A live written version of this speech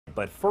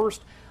But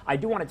first, I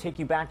do want to take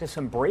you back to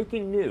some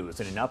breaking news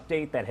and an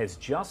update that has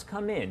just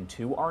come in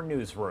to our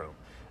newsroom.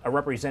 A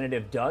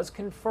representative does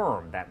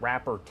confirm that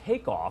rapper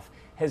Takeoff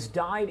has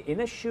died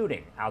in a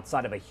shooting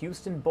outside of a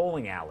Houston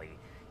bowling alley.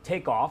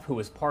 Takeoff, who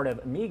was part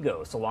of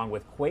Migos along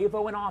with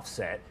Quavo and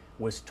Offset,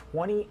 was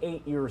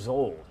 28 years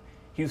old.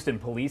 Houston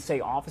police say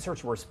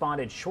officers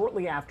responded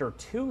shortly after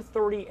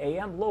 2:30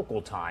 a.m.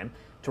 local time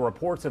to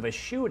reports of a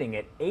shooting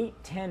at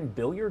 810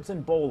 Billiards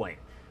and Bowling.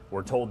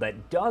 We're told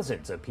that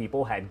dozens of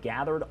people had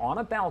gathered on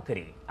a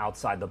balcony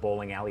outside the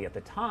bowling alley at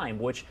the time,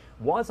 which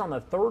was on the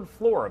 3rd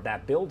floor of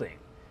that building.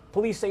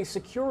 Police say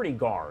security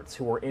guards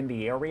who were in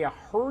the area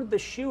heard the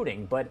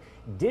shooting but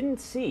didn't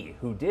see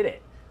who did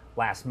it.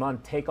 Last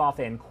month, Takeoff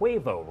and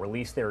Quavo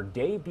released their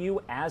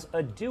debut as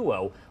a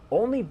duo,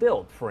 only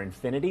built for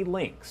Infinity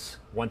Links.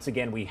 Once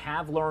again, we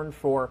have learned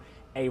for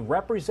a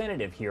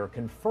representative here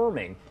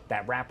confirming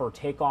that rapper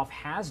Takeoff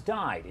has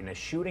died in a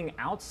shooting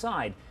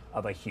outside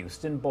of a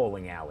Houston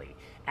bowling alley.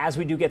 As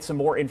we do get some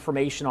more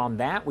information on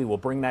that, we will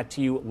bring that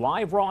to you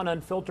live, raw, and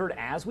unfiltered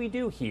as we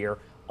do here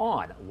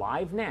on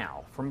Live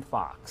Now from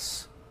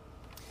Fox.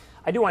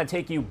 I do want to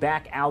take you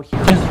back out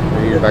here.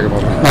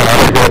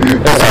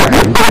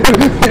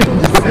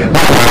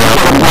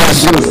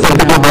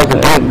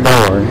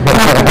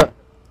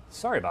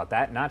 Sorry about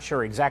that. Not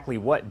sure exactly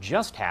what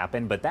just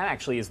happened, but that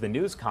actually is the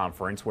news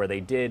conference where they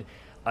did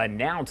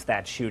announce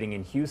that shooting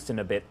in Houston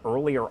a bit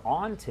earlier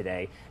on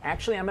today.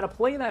 Actually, I'm going to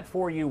play that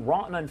for you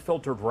raw and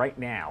unfiltered right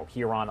now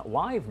here on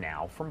Live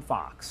Now from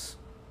Fox.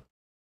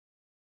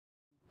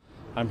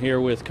 I'm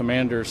here with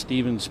Commander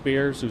Steven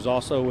Spears, who's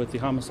also with the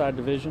Homicide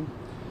Division.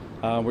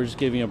 We're just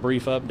giving a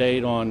brief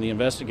update on the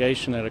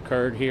investigation that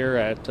occurred here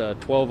at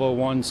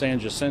 1201 San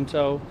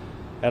Jacinto.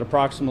 At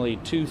approximately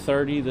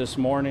 2:30 this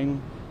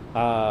morning,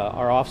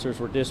 our officers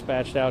were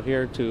dispatched out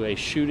here to a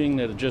shooting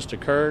that had just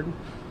occurred.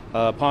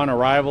 Upon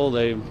arrival,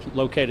 they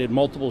located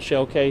multiple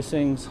shell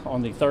casings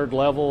on the 3rd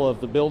level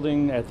of the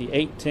building at the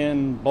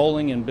 810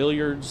 Bowling and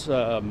Billiards.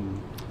 I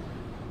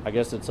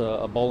guess it's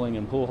a bowling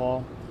and pool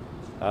hall.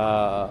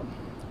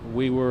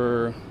 We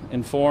were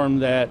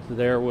informed that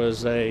there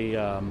was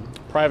a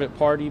private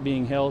party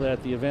being held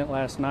at the event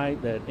last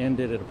night that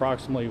ended at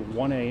approximately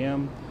 1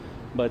 a.m.,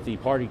 but the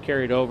party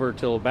carried over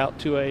till about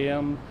 2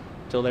 a.m.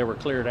 till they were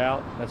cleared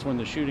out. That's when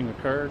the shooting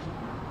occurred,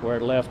 where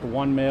it left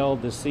one male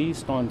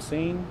deceased on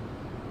scene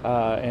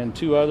and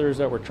 2 others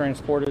that were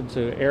transported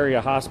to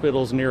area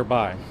hospitals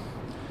nearby.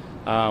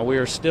 We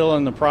are still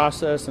in the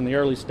process, in the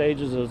early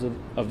stages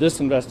of this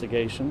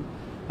investigation,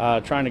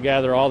 trying to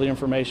gather all the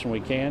information we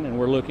can, and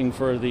we're looking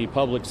for the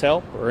public's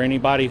help or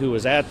anybody who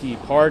was at the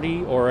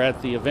party or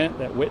at the event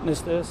that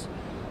witnessed this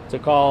to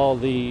call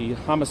the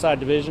Homicide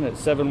Division at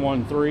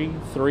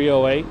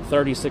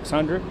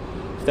 713-308-3600.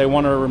 If they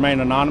want to remain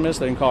anonymous,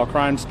 they can call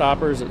Crime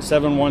Stoppers at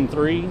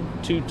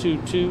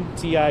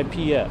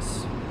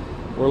 713-222-TIPS.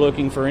 We're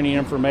looking for any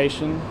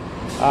information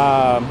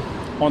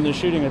on the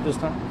shooting at this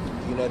time.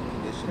 Do you know the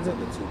conditions of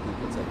the 2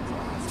 people taken to the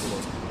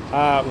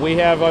hospital? We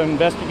have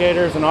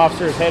investigators and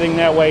officers heading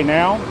that way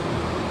now.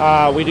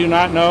 We do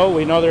not know.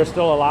 We know they're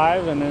still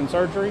alive and in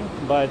surgery,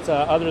 but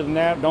other than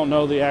that, don't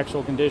know the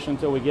actual condition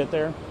until we get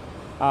there.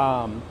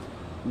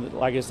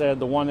 Like I said,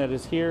 the one that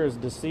is here is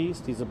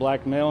deceased. He's a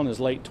black male in his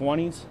late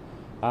 20s.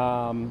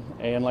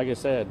 And like I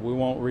said, we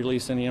won't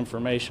release any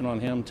information on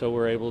him until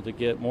we're able to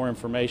get more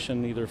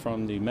information either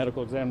from the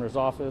medical examiner's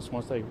office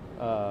once they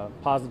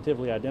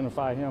positively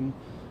identify him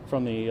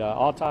from the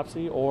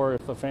autopsy, or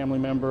if a family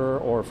member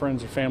or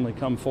friends or family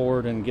come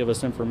forward and give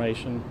us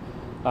information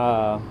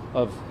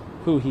of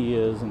who he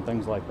is and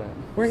things like that.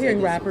 We're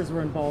hearing rappers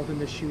were involved in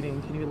the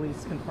shooting. Can you at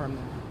least confirm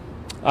that?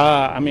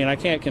 I mean, I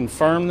can't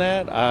confirm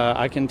that.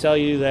 I can tell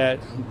you that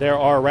there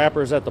are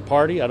rappers at the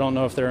party. I don't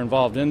know if they're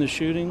involved in the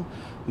shooting,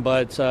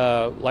 but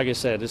like I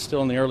said, it's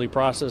still in the early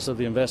process of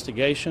the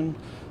investigation.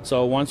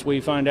 So once we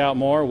find out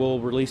more, we'll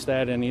release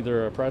that in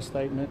either a press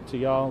statement to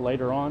y'all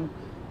later on,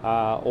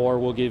 or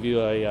we'll give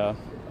you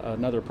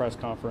another press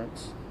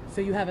conference.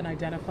 So you haven't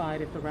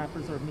identified if the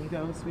rappers are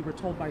Migos? We were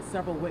told by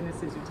several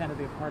witnesses who attended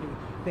the party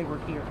they were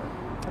here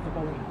at the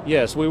bowling alley.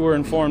 Yes, we were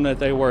informed that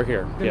they were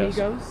here. The yes.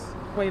 Migos,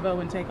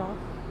 Quavo, and Takeoff?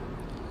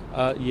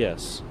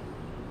 Yes.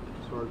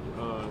 So, is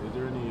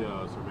there any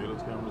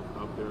surveillance cameras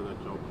out there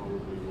that y'all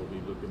probably will be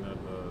looking at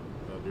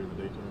during the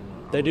daytime?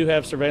 They do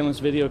have surveillance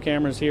video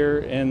cameras here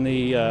in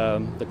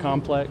the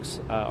complex.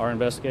 Our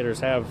investigators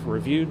have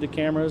reviewed the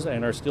cameras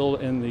and are still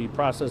in the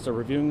process of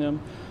reviewing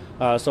them.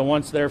 So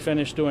once they're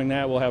finished doing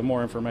that, we'll have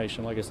more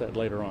information, like I said,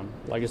 later on.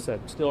 Like I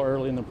said, still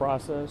early in the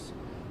process,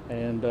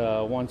 and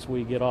once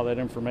we get all that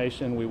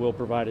information, we will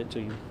provide it to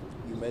you.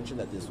 You mentioned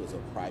that this was a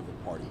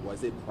private party.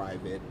 Was it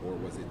private, or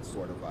was it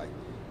sort of like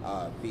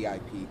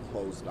VIP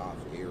closed off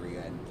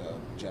area and the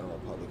general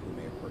public who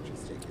may have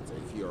purchased tickets?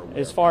 If you're aware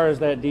as far as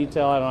that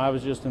detail, I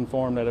was just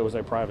informed that it was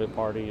a private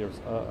party, or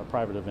a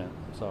private event.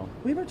 So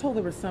we were told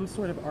there was some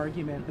sort of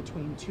argument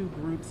between 2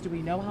 groups. Do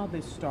we know how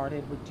this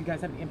started? Do you guys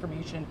have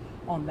information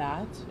on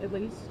that, at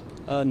least?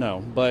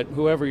 No, but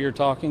whoever you're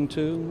talking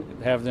to,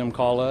 have them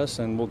call us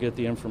and we'll get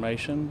the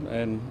information,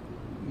 and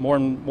more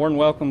than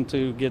welcome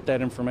to get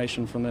that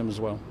information from them as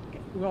well.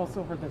 We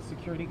also heard that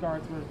security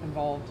guards were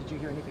involved. Did you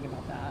hear anything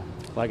about that?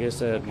 Like I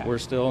said, Okay. we're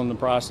still in the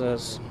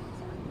process.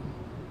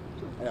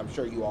 And I'm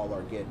sure you all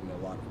are getting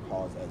a lot of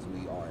calls, as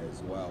we are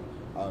as well.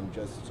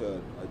 Just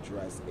to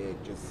address it,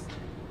 just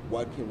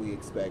what can we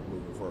expect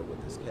moving forward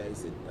with this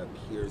case? It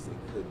appears it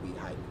could be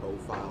high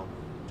profile.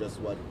 Just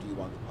what do you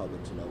want the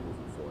public to know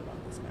moving forward on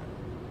this matter?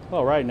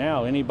 Well, right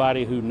now,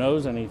 anybody who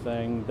knows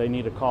anything, they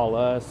need to call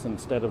us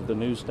instead of the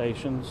news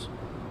stations,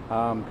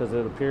 because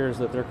it appears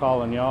that they're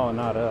calling y'all and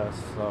not us.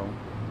 So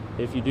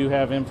if you do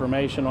have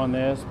information on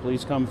this,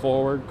 please come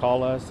forward,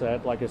 call us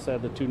at, like I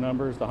said, the 2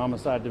 numbers, the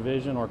Homicide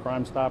Division or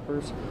Crime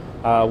Stoppers.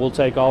 We'll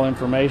take all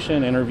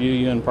information, interview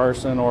you in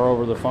person or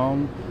over the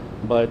phone.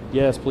 But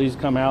yes, please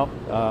come out,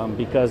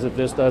 because if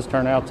this does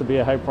turn out to be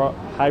a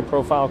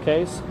high-profile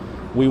case,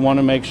 we want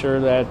to make sure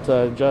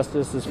that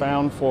justice is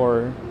found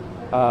for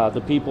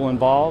the people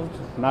involved,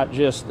 not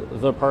just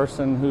the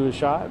person who is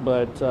shot,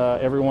 but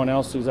everyone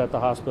else who's at the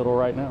hospital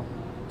right now.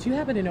 Do you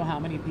happen to know how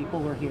many people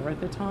were here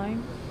at the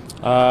time?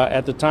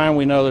 At the time,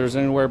 we know there's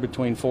anywhere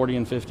between 40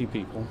 and 50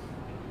 people.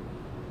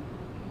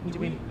 Do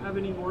we have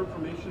any more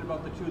information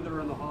about the 2 that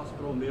are in the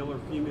hospital, male or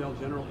female,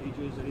 general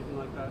ages, anything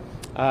like that?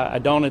 I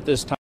don't at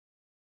this time.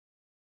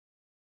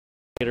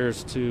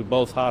 To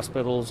both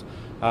hospitals.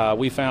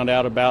 We found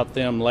out about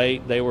them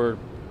late. They were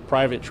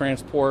private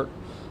transport,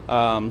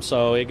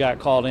 so it got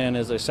called in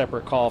as a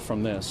separate call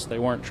from this. They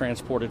weren't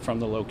transported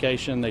from the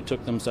location. They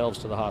took themselves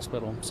to the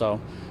hospital.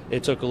 So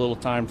it took a little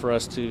time for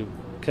us to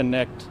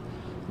connect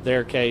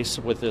their case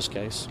with this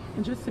case.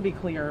 And just to be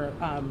clear,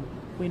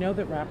 we know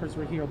that rappers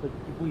were here, but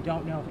we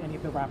don't know if any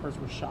of the rappers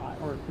were shot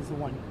or is the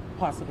one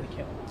possibly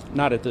killed.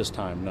 Not at this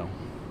time, no.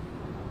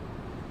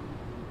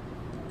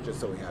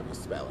 Just so we have your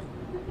spelling.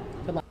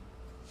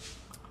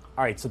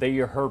 All right, so there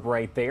you heard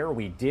right there.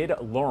 We did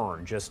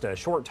learn just a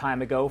short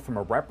time ago from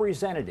a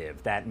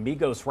representative that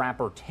Migos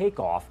rapper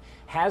Takeoff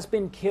has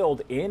been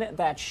killed in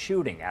that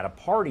shooting at a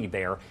party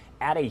there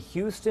at a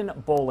Houston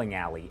bowling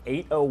alley,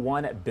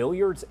 801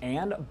 Billiards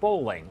and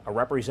Bowling. A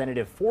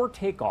representative for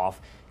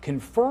Takeoff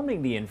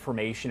confirming the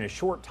information a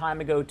short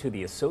time ago to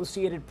the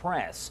Associated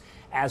Press.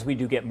 As we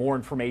do get more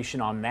information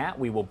on that,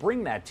 we will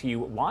bring that to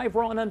you live,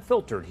 raw, and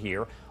unfiltered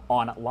here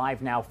on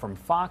Live Now from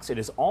Fox. It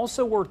is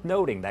also worth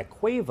noting that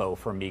Quavo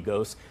from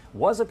Migos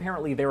was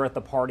apparently there at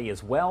the party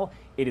as well.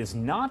 It is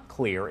not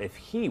clear if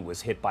he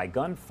was hit by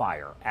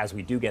gunfire. As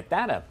we do get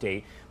that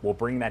update, we'll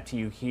bring that to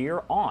you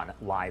here on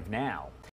Live Now.